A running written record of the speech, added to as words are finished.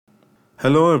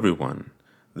Hello, everyone.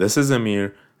 This is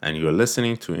Amir, and you're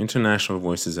listening to International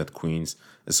Voices at Queen's,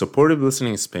 a supportive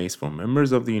listening space for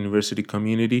members of the university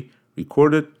community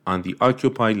recorded on the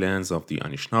occupied lands of the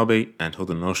Anishinaabe and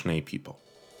Haudenosaunee people.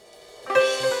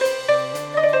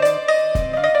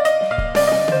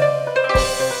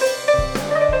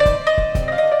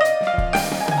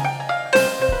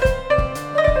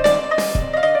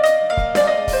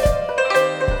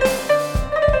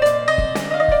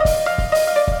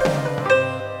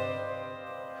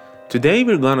 Today,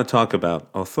 we're going to talk about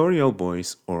authorial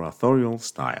voice or authorial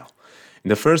style. In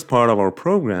the first part of our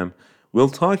program, we'll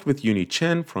talk with Yuni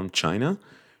Chen from China.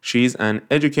 She's an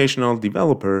educational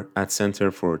developer at Center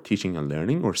for Teaching and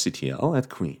Learning, or CTL, at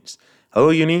Queen's. Hello,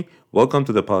 Yuni. Welcome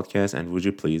to the podcast, and would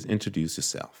you please introduce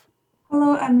yourself?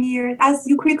 Hello, Amir. As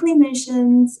you quickly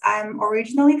mentioned, I'm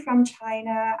originally from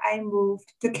China. I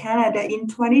moved to Canada in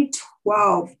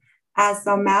 2012 as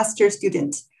a master's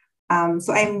student.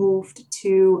 So I moved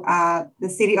to the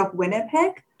city of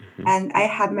Winnipeg, and I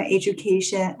had my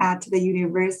education at the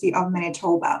University of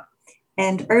Manitoba.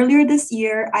 And earlier this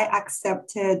year, I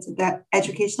accepted the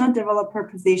educational developer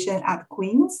position at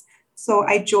Queen's. So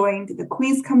I joined the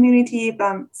Queen's community, but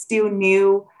I'm still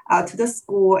new to the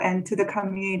school and to the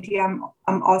community. I'm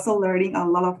also learning a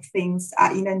lot of things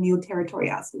in a new territory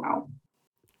as well.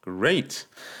 Great.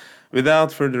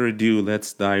 Without further ado,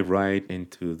 let's dive right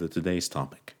into today's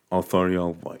topic,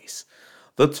 authorial voice.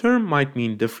 The term might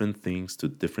mean different things to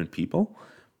different people,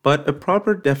 but a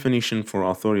proper definition for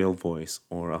authorial voice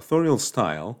or authorial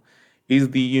style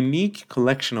is the unique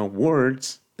collection of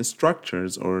words,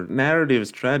 structures, or narrative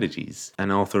strategies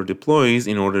an author deploys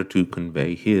in order to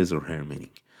convey his or her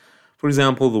meaning. For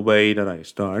example, the way that I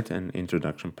start an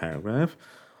introduction paragraph,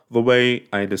 the way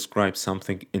I describe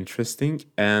something interesting,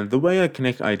 and the way I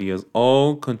connect ideas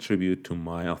all contribute to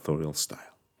my authorial style.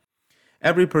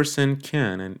 Every person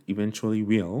can and eventually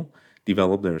will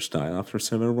develop their style after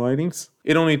several writings.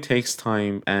 It only takes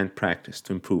time and practice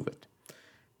to improve it.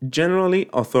 Generally,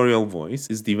 authorial voice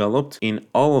is developed in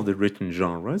all of the written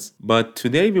genres, but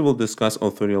today we will discuss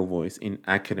authorial voice in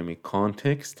academic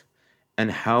context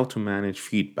and how to manage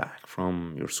feedback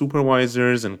from your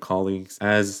supervisors and colleagues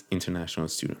as international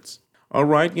students. All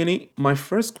right, Yeni, my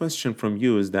first question from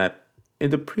you is that in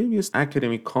the previous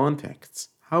academic contexts,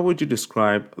 how would you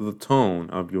describe the tone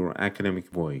of your academic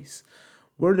voice?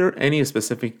 Were there any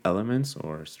specific elements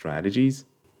or strategies?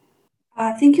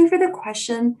 Thank you for the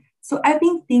question. So I've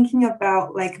been thinking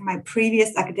about like my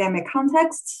previous academic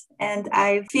context, and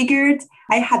I figured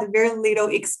I had very little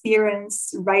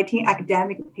experience writing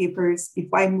academic papers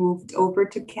before I moved over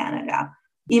to Canada.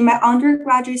 In my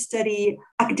undergraduate study,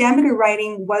 academic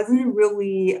writing wasn't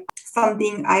really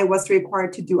something I was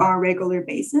required to do on a regular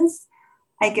basis.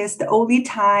 I guess the only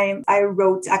time I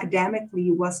wrote academically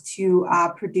was to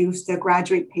produce the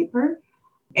graduate paper.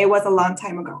 It was a long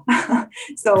time ago.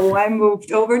 So when I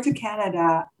moved over to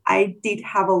Canada, I did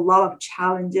have a lot of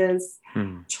challenges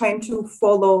Hmm. trying to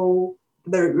follow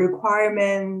the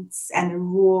requirements and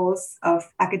rules of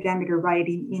academic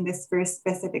writing in this very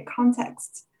specific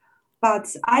context.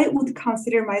 But I would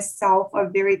consider myself a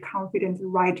very confident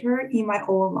writer in my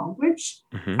own language.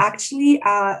 Mhm. Actually,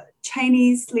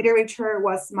 Chinese literature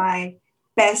was my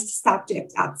best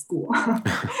subject at school.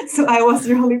 So I was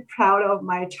really proud of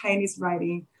my Chinese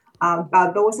writing,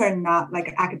 but those are not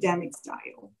like academic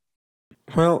style.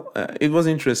 Well, it was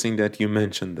interesting that you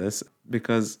mentioned this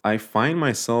because I find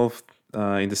myself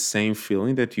in the same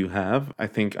feeling that you have. I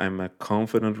think I'm a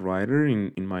confident writer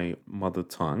in my mother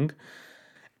tongue.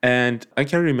 And I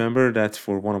can remember that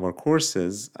for one of our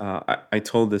courses, I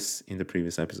told this in the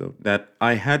previous episode, that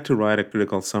I had to write a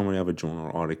critical summary of a journal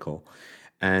article.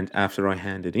 And after I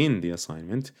handed in the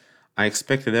assignment, I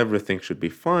expected everything should be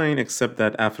fine, except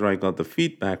that after I got the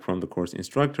feedback from the course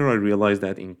instructor, I realized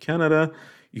that in Canada,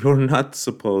 you're not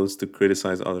supposed to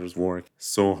criticize others' work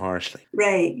so harshly.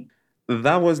 Right.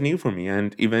 That was new for me,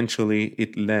 and eventually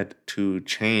it led to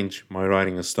change my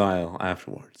writing style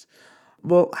afterwards.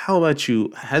 Well, how about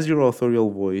you? Has your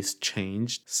authorial voice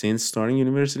changed since starting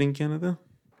university in Canada?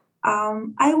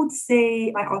 I would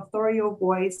say my authorial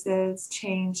voices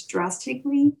changed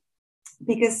drastically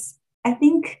because I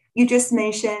think you just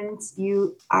mentioned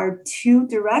you are too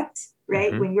direct,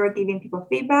 right? Mm-hmm. When you're giving people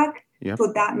feedback. Yep.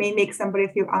 So that may make somebody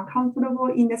feel uncomfortable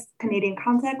in this Canadian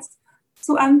context.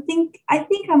 So I think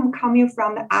I'm coming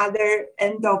from the other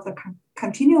end of the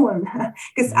continuum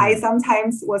because I Mm.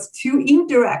 sometimes was too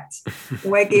indirect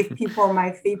when I give people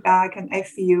my feedback and I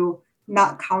feel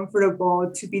not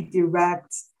comfortable to be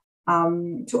direct,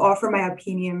 to offer my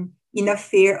opinion in a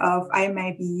fear of I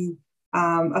might be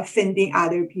offending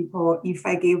other people if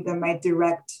I gave them my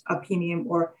direct opinion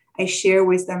or I share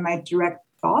with them my direct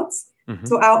thoughts. Mm-hmm.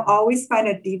 So I'll always find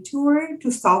a detour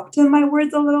to soften my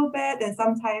words a little bit and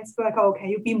sometimes feel like, oh, can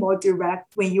you be more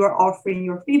direct when you are offering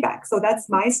your feedback? So that's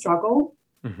my struggle.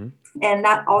 Mm-hmm. And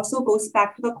that also goes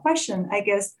back to the question, I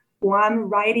guess, when I'm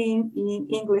writing in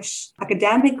English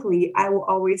academically, I will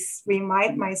always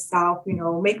remind myself,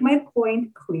 make my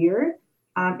point clear,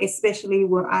 especially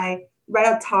when I write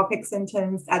a topic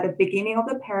sentence at the beginning of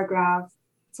the paragraph.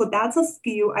 So that's a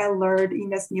skill I learned in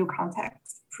this new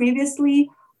context. Previously,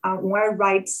 when I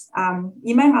write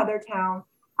in my mother tongue,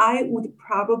 I would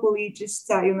probably just,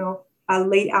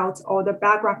 lay out all the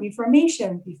background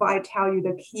information before I tell you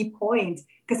the key point.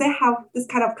 Because I have this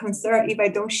kind of concern if I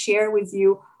don't share with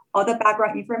you all the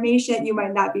background information, you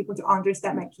might not be able to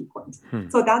understand my key point.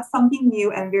 So that's something new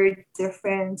and very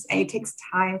different. And it takes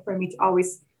time for me to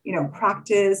always,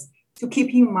 practice, to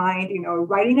keep in mind,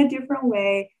 writing a different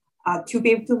way, to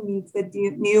be able to meet the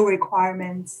new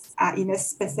requirements in a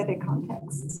specific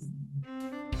context.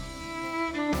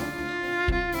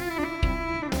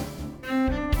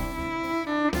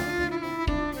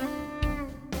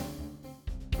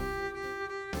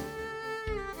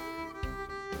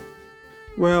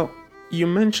 Well, you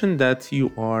mentioned that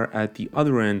you are at the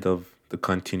other end of the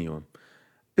continuum.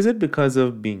 Is it because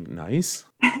of being nice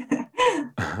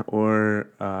or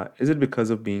is it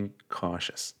because of being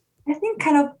cautious? I think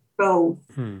kind of both.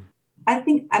 Hmm. I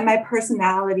think my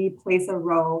personality plays a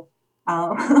role.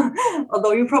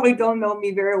 Although you probably don't know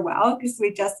me very well because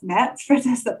we just met for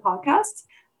this podcast.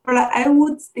 But I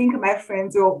would think my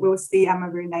friends will see I'm a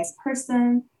very nice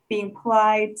person, being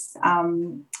polite.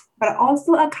 But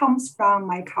also it comes from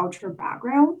my cultural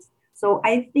background. So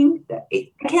I think that I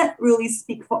can't really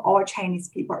speak for all Chinese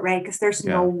people, right? Because there's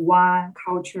no Yeah. one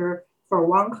culture for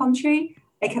one country.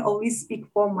 I can only speak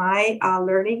for my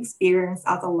learning experience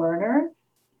as a learner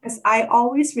because I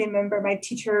always remember my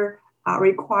teacher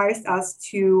requires us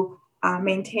to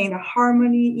maintain a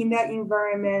harmony in that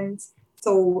environment.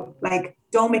 So, like,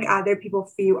 don't make other people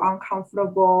feel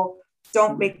uncomfortable.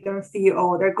 Don't make them feel,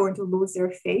 oh, they're going to lose their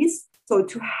face. So,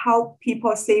 to help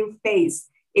people save face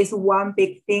is one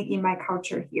big thing in my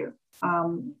culture here.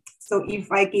 So,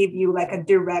 if I give you like a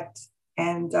direct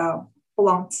and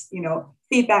blunt,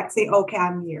 feedback, say, okay,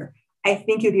 I'm here. I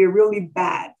think you did really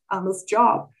bad on this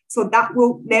job. So that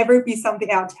will never be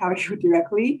something I'll tell you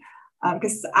directly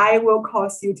because I will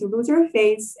cause you to lose your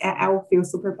face and I will feel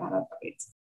super bad about it.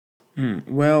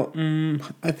 Well,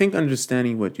 I think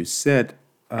understanding what you said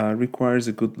requires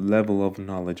a good level of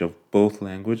knowledge of both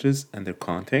languages and their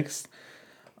context.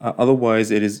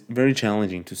 Otherwise, it is very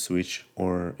challenging to switch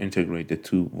or integrate the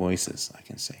two voices, I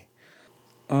can say.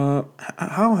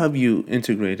 How have you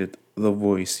integrated the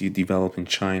voice you develop in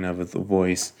China with the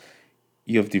voice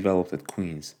you have developed at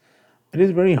Queens? It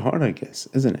is very hard, I guess,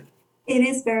 isn't it? It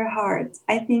is very hard.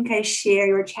 I think I share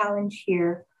your challenge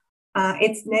here.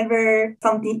 It's never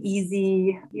something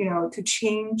easy, to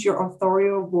change your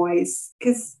authorial voice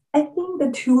because I think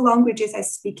the two languages I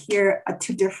speak here are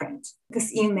too different.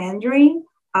 Because in Mandarin,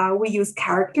 we use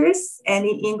characters, and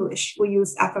in English, we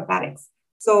use alphabetics.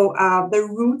 So the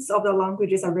roots of the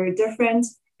languages are very different,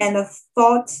 and the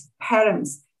thought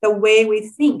patterns, the way we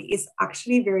think, is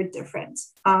actually very different.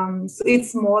 So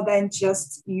it's more than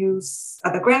just use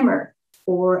the grammar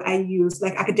or I use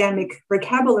like academic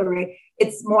vocabulary.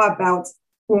 It's more about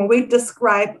when we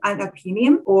describe an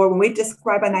opinion or when we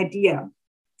describe an idea,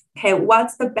 okay,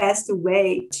 what's the best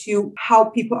way to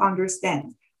help people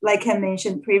understand? Like I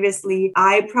mentioned previously,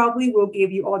 I probably will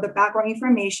give you all the background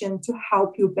information to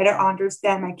help you better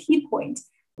understand my key point.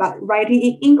 But writing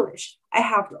in English, I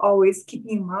have to always keep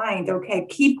in mind, okay,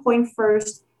 key point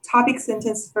first, topic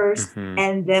sentence first, Mm-hmm.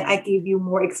 and then I give you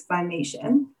more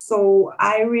explanation. So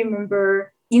I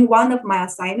remember in one of my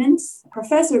assignments,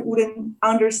 professor wouldn't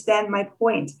understand my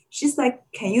point. She's like,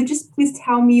 can you just please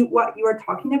tell me what you are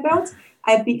talking about?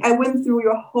 I went through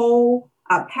your whole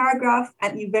paragraph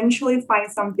and eventually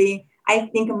find something I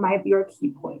think might be your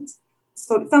key point.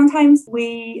 So sometimes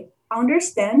we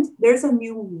understand there's a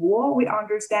new rule, we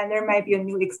understand there might be a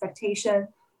new expectation,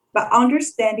 but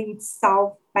understanding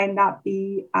itself might not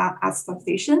be as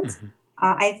sufficient. Mm-hmm.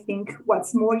 I think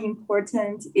what's more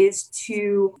important is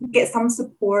to get some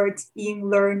support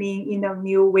in learning in a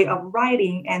new way of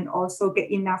writing and also get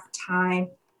enough time,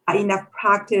 enough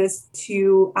practice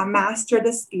to master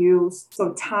the skills.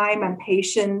 So, time and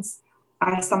patience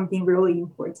are something really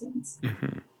important.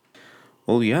 Mm-hmm.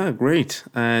 Well, yeah, great.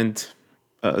 And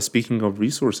speaking of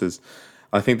resources,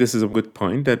 I think this is a good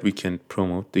point that we can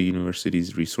promote the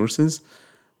university's resources.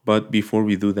 But before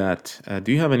we do that,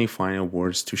 do you have any final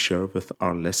words to share with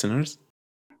our listeners?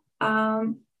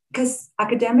 Because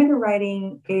academic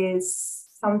writing is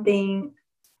something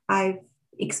I've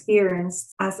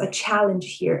experienced as a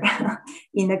challenge here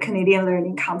in the Canadian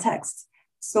learning context.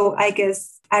 So I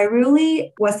guess I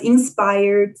really was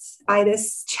inspired by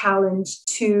this challenge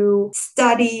to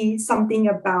study something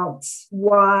about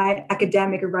why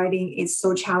academic writing is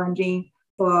so challenging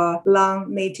for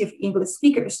non-native English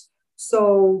speakers.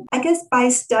 So I guess by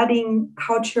studying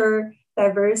culture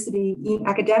diversity in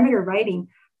academic writing,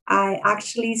 I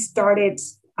actually started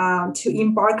to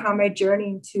embark on my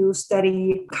journey to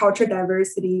study culture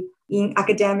diversity in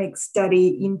academic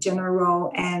study in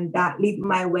general, and that led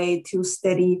my way to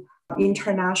study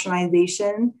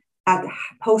internationalization at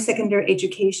post-secondary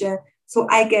education. So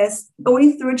I guess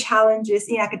going through challenges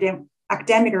in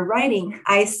academic writing,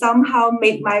 I somehow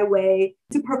made my way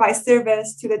to provide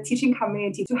service to the teaching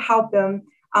community to help them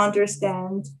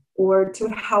understand or to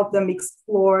help them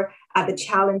explore the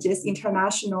challenges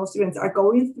international students are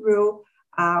going through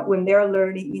when they're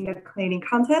learning in a Canadian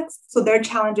context. So their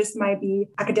challenges might be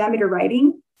academic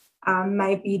writing,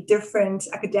 might be different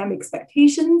academic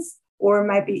expectations, or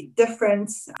might be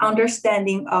different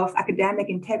understanding of academic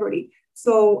integrity.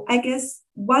 So I guess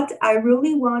what I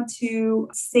really want to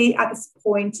say at this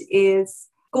point is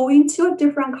going to a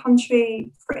different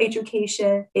country for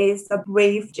education is a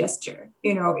brave gesture.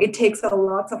 You know, it takes a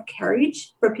lot of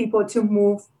courage for people to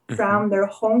move from their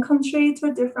home country to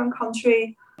a different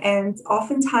country. And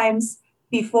oftentimes,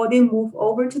 before they move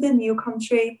over to the new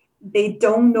country, they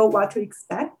don't know what to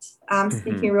expect. I'm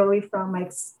speaking really from my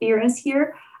experience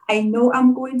here. I know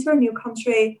I'm going to a new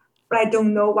country, but I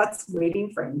don't know what's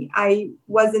waiting for me. I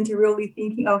wasn't really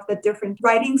thinking of the different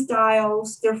writing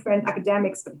styles, different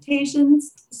academic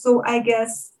expectations. So I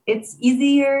guess it's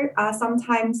easier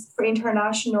sometimes for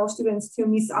international students to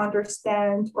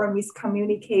misunderstand or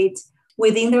miscommunicate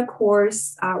within their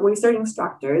course with certain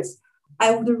instructors.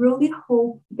 I would really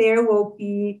hope there will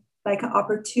be like an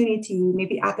opportunity,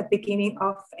 maybe at the beginning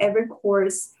of every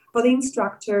course, for the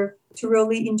instructor to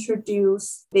really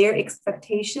introduce their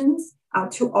expectations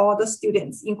to all the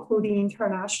students, including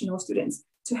international students,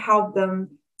 to help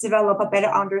them develop a better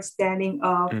understanding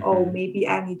of, oh, maybe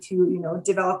I need to,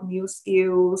 develop new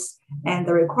skills and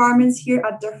the requirements here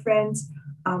are different.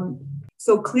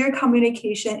 So clear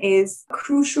communication is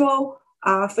crucial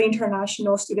for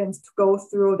international students to go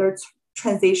through their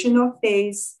transitional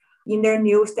phase in their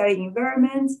new study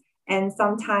environment, and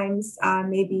sometimes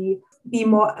maybe be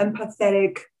more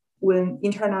empathetic when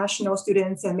international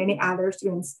students and many other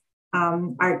students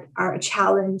are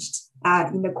challenged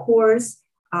in the course.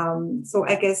 So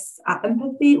I guess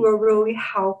empathy will really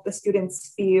help the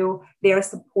students feel they are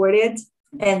supported,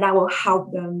 and that will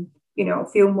help them,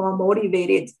 feel more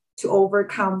motivated to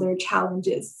overcome their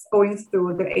challenges going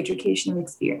through their educational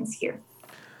experience here.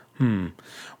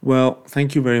 Well,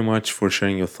 thank you very much for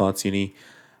sharing your thoughts, Uni.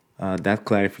 That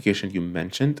clarification you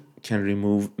mentioned can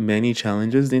remove many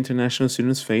challenges the international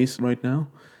students face right now.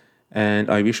 And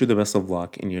I wish you the best of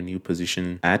luck in your new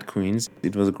position at Queen's.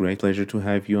 It was a great pleasure to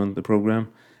have you on the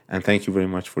program. And thank you very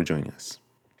much for joining us.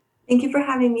 Thank you for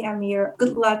having me, Amir.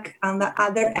 Good luck on the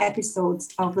other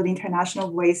episodes of the International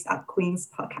Voice at Queen's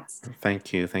podcast.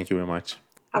 Thank you. Thank you very much.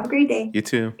 Have a great day. You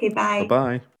too. Okay, bye.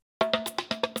 Bye-bye.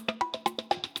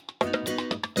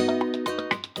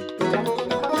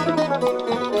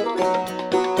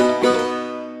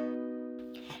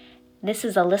 This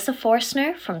is Alyssa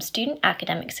Forstner from Student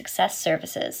Academic Success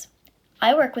Services.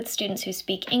 I work with students who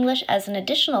speak English as an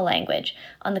additional language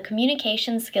on the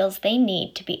communication skills they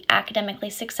need to be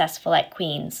academically successful at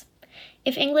Queen's.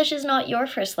 If English is not your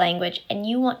first language and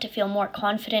you want to feel more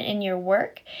confident in your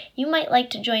work, you might like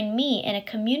to join me in a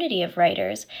community of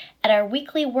writers at our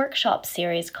weekly workshop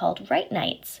series called Write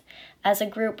Nights. As a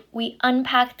group, we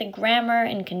unpack the grammar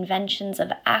and conventions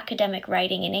of academic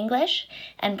writing in English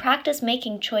and practice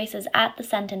making choices at the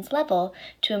sentence level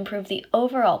to improve the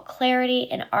overall clarity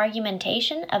and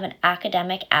argumentation of an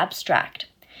academic abstract.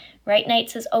 Write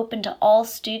Nights is open to all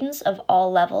students of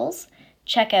all levels.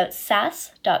 Check out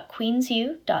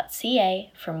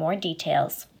sas.queensu.ca for more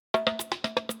details.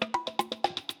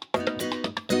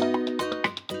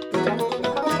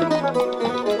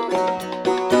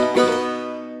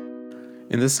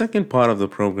 In the second part of the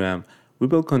program, we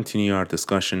will continue our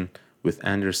discussion with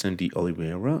Anderson de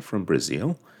Oliveira from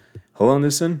Brazil. Hello,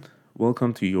 Anderson.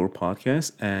 Welcome to your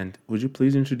podcast. And would you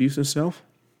please introduce yourself?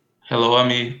 Hello,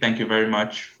 Ami. Thank you very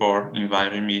much for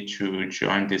inviting me to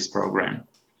join this program.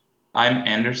 I'm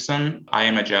Anderson. I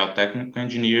am a geotechnical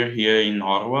engineer here in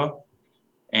Ottawa,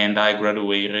 and I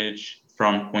graduated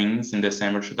from Queen's in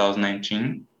December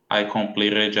 2019. I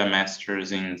completed a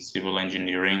master's in civil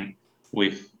engineering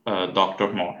with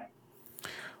Dr. Moore.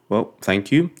 Well, thank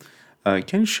you.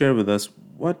 Can you share with us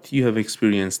what you have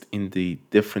experienced in the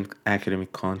different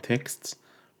academic contexts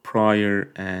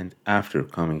prior and after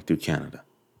coming to Canada?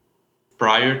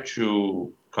 Prior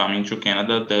to coming to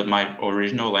Canada, my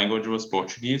original language was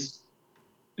Portuguese.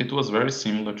 It was very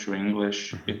similar to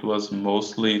English. It was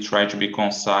mostly try to be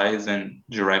concise and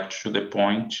direct to the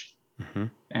point,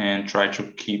 and try to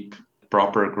keep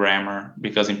proper grammar,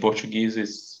 because in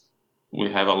Portuguese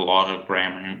we have a lot of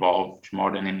grammar involved,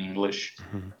 more than in English.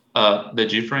 The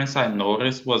difference I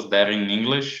noticed was that in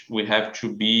English, we have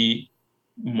to be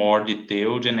more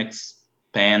detailed and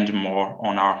expand more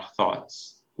on our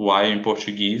thoughts. While in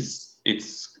Portuguese,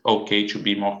 it's okay to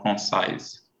be more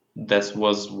concise. That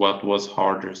was what was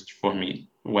hardest for me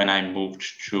when I moved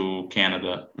to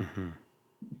Canada,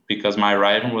 because my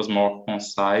writing was more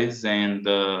concise and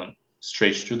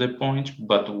straight to the point.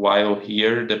 But while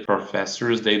here, the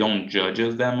professors, they don't judge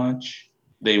us that much.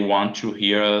 They want to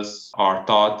hear us, our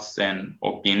thoughts and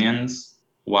opinions.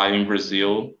 While in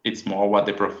Brazil, it's more what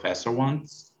the professor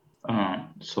wants.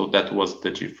 So that was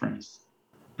the difference.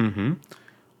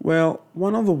 Well,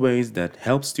 one of the ways that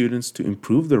helps students to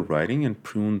improve their writing and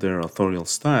prune their authorial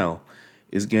style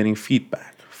is getting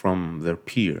feedback from their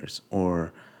peers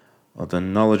or the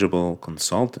knowledgeable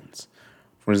consultants.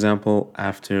 For example,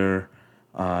 after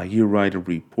you write a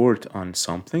report on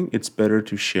something, it's better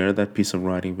to share that piece of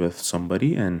writing with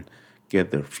somebody and get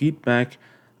their feedback,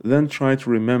 then try to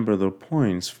remember their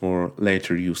points for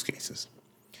later use cases.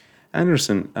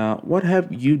 Anderson, what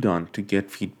have you done to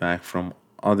get feedback from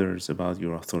others about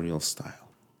your authorial style?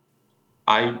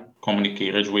 I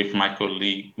communicated with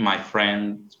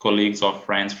colleagues or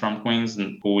friends from Queens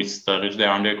who studied their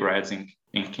undergrads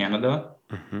in Canada.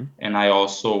 And I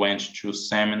also went to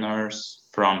seminars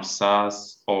from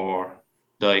SAS or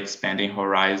the Expanding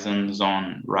Horizons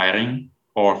on Writing,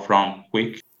 or from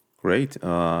Quick. Great.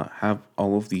 Have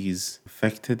all of these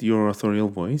affected your authorial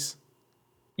voice?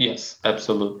 Yes,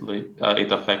 absolutely.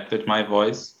 It affected my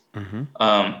voice.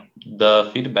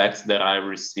 The feedbacks that I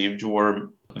received were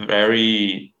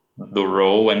very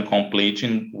thorough and complete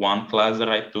in one class that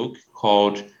I took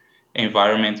called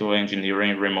Environmental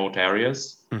Engineering in Remote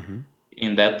Areas.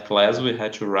 In that class, we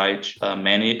had to write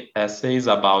many essays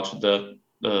about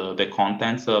the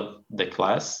contents of the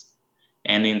class.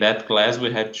 And in that class,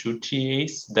 we had 2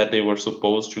 TAs that they were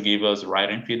supposed to give us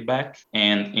writing feedback.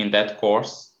 And in that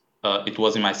course, it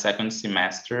was in my second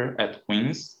semester at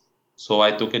Queen's. So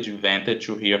I took advantage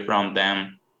to hear from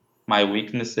them my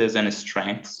weaknesses and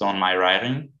strengths on my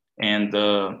writing. And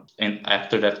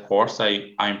after that course,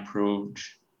 I improved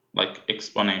like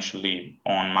exponentially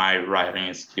on my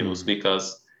writing skills,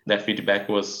 because that feedback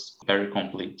was very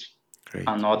complete. Great.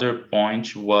 Another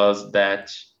point was that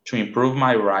to improve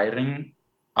my writing,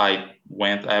 I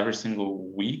went every single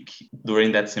week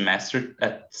during that semester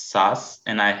at SAS,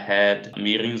 and I had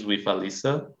meetings with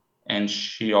Alyssa, and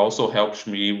she also helped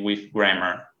me with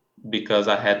grammar, because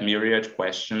I had myriad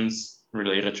questions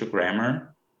related to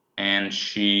grammar, and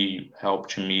she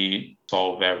helped me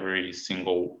solve every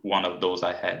single one of those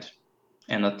I had.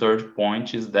 And the third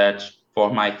point is that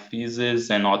for my thesis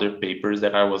and other papers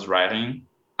that I was writing,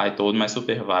 I told my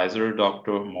supervisor,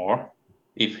 Dr. Moore,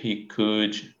 if he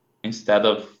could, instead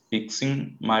of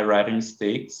fixing my writing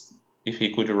mistakes, if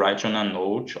he could write on a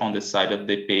note on the side of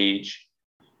the page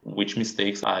which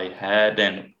mistakes I had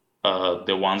and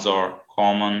the ones are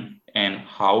common, and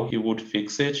how he would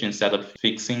fix it instead of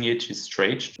fixing it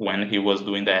straight when he was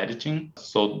doing the editing.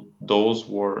 So those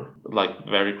were like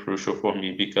very crucial for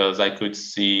me, because I could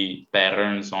see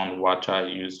patterns on what I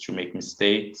used to make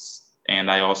mistakes, and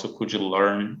I also could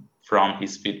learn from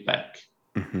his feedback.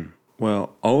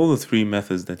 Well, all the 3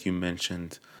 methods that you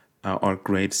mentioned are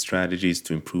great strategies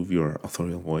to improve your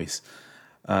authorial voice.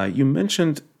 You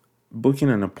mentioned booking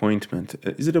an appointment.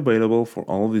 Is it available for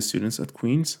all of the students at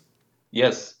Queen's?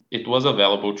 Yes, it was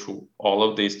available to all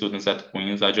of the students at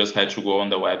Queen's. I just had to go on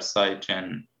the website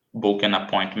and book an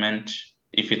appointment.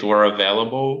 If it were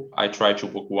available, I tried to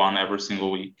book one every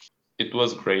single week. It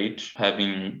was great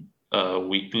having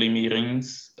weekly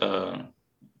meetings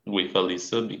with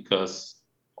Alyssa,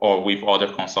 or with other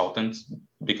consultants,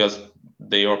 because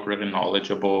they are pretty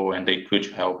knowledgeable and they could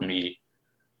help me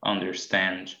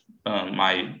understand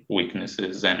my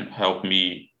weaknesses and help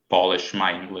me polish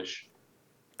my English.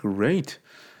 Great.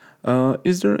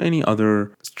 Is there any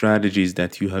other strategies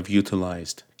that you have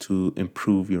utilized to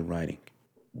improve your writing?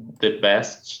 The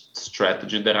best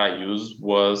strategy that I used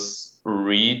was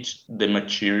read the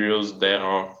materials that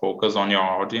are focused on your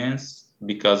audience,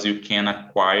 because you can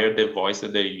acquire the voice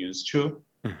that they're used to.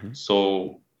 Mhm.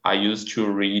 So I used to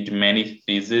read many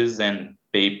theses and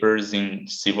papers in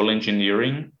civil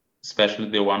engineering, especially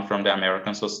the one from the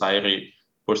American Society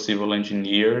for Civil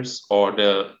Engineers or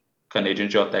the Canadian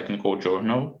Geotechnical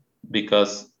Journal,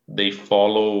 because they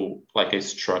follow like a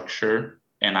structure.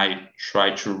 And I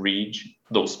tried to read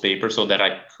those papers so that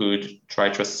I could try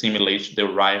to assimilate the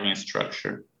writing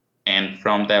structure. And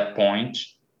from that point,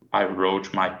 I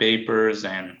wrote my papers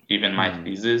and even my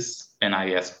thesis, and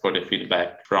I asked for the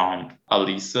feedback from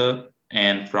Alisa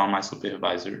and from my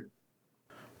supervisor.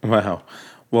 Wow.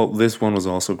 Well, this one was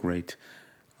also great.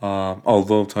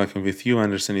 Although talking with you,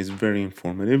 Anderson, is very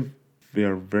informative, we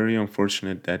are very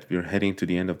unfortunate that we're heading to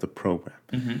the end of the program.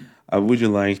 Would you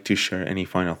like to share any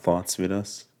final thoughts with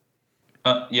us?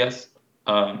 Yes,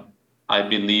 I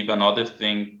believe another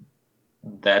thing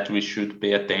that we should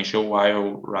pay attention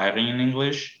while writing in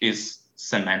English is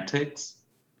semantics,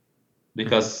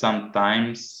 because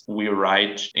sometimes we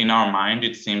write in our mind,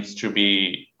 it seems to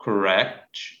be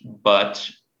correct, but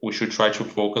we should try to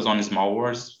focus on small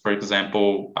words. For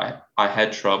example, I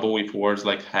had trouble with words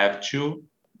like have to,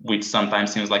 which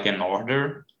sometimes seems like an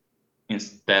order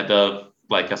instead of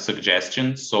like a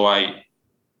suggestion. So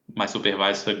my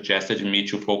supervisor suggested me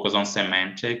to focus on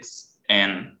semantics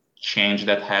and change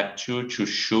that have to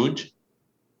should.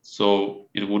 So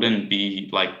it wouldn't be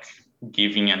like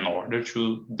giving an order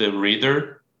to the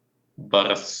reader,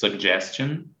 but a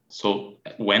suggestion. So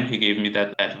when he gave me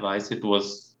that advice, it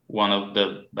was one of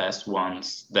the best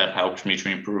ones that helped me to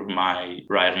improve my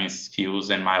writing skills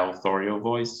and my authorial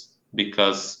voice,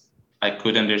 because I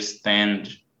could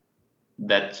understand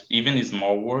that even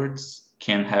small words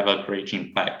can have a great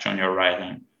impact on your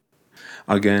writing.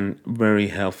 Again, very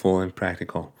helpful and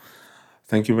practical.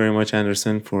 Thank you very much,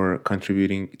 Anderson, for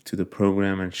contributing to the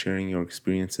program and sharing your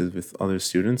experiences with other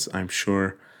students. I'm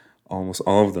sure almost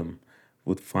all of them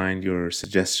would find your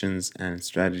suggestions and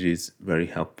strategies very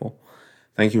helpful.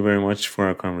 Thank you very much for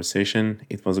our conversation.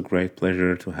 It was a great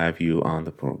pleasure to have you on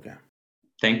the program.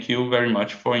 Thank you very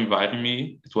much for inviting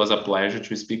me. It was a pleasure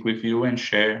to speak with you and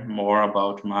share more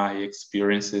about my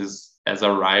experiences as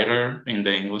a writer in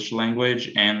the English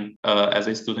language and as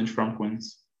a student from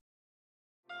Queens.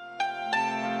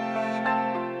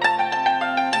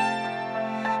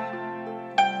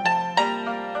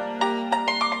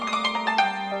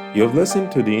 You have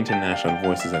listened to the International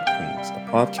Voices at Queen's, a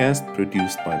podcast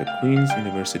produced by the Queen's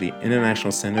University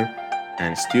International Center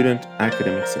and Student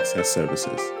Academic Success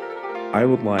Services. I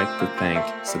would like to thank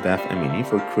Sadaf Amini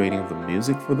for creating the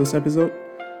music for this episode.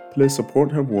 Please support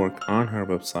her work on her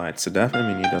website,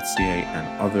 sadafamini.ca,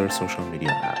 and other social media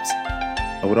apps.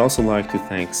 I would also like to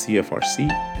thank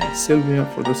CFRC and Sylvia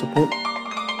for the support.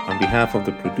 On behalf of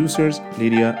the producers,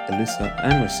 Lydia, Elisa,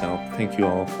 and myself, thank you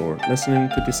all for listening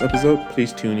to this episode.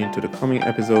 Please tune in to the coming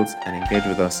episodes and engage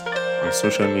with us on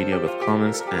social media with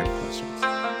comments and questions.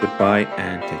 Goodbye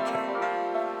and take care.